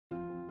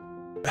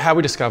How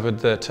we discovered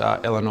that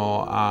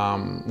Eleanor,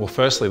 well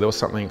firstly there was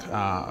something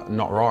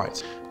not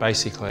right.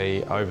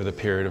 Basically over the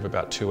period of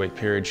about 2-week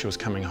period she was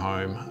coming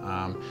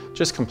home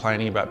just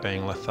complaining about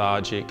being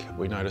lethargic.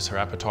 We noticed her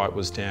appetite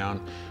was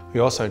down. We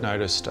also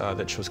noticed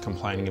that she was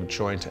complaining of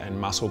joint and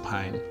muscle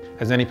pain.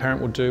 As any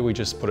parent would do, we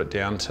just put it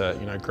down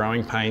to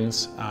growing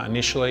pains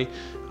initially,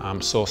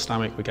 sore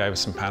stomach, we gave her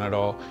some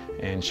Panadol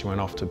and she went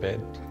off to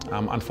bed.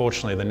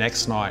 Unfortunately the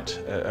next night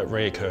it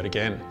reoccurred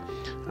again.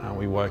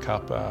 We woke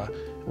up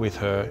with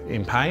her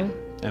in pain,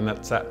 and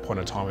at that point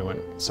in time we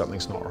went,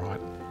 something's not right.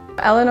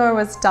 Eleanor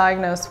was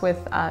diagnosed with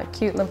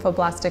acute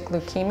lymphoblastic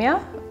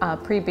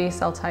leukemia, pre-B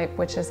cell type,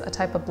 which is a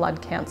type of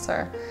blood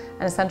cancer.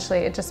 And essentially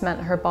it just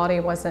meant her body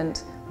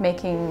wasn't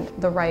making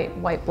the right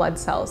white blood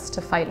cells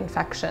to fight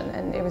infection,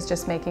 and it was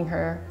just making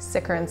her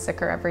sicker and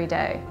sicker every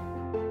day.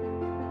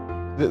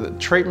 The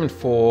treatment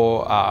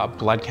for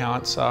blood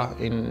cancer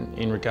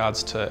in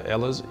regards to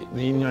Ella's,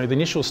 the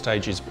initial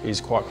stage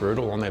is quite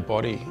brutal on their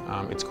body.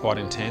 It's quite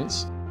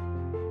intense.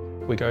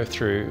 We go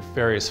through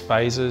various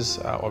phases,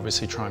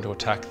 obviously trying to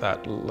attack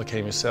that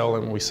leukemia cell,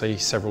 and we see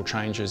several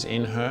changes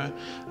in her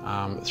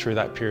through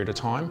that period of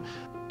time.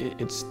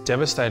 It's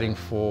devastating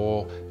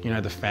for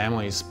the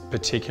families,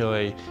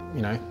 particularly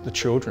the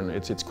children.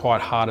 It's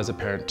quite hard as a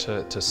parent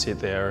to sit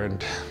there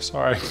and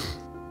sorry.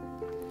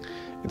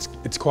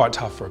 It's quite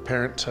tough for a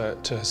parent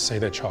to see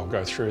their child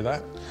go through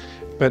that,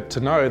 but to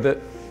know that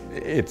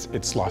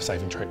it's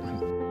life-saving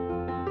treatment.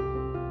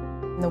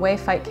 The way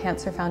Fight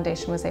Cancer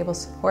Foundation was able to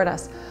support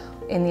us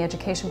in the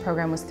education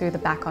program was through the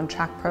Back on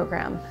Track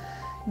program.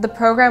 The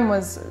program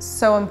was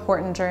so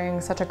important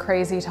during such a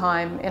crazy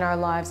time in our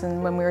lives,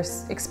 and when we were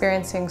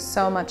experiencing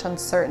so much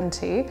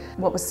uncertainty,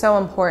 what was so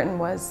important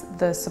was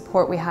the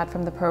support we had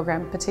from the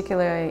program,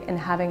 particularly in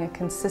having a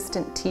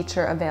consistent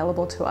teacher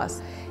available to us.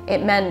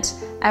 It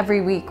meant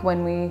every week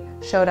when we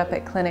showed up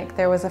at clinic,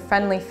 there was a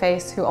friendly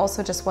face who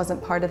also just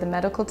wasn't part of the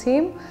medical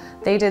team.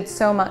 They did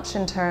so much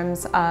in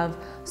terms of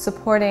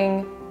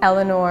supporting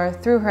Eleanor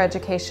through her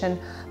education,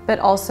 but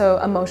also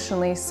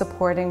emotionally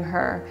supporting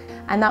her.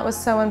 And that was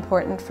so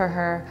important for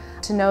her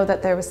to know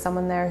that there was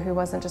someone there who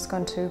wasn't just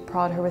going to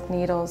prod her with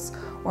needles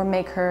or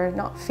make her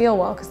not feel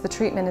well, because the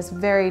treatment is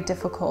very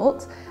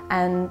difficult,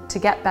 and to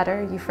get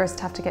better you first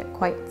have to get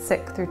quite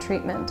sick through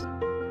treatment.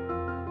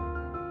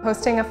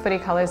 Hosting a Footy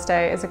Colours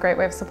Day is a great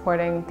way of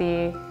supporting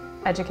the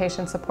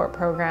education support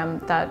program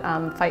that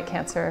Fight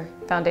Cancer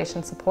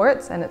Foundation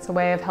supports, and it's a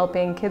way of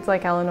helping kids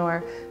like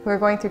Eleanor who are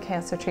going through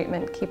cancer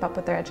treatment keep up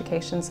with their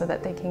education so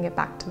that they can get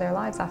back to their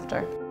lives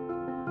after.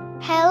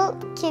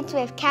 Help kids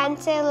with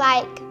cancer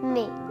like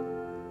me.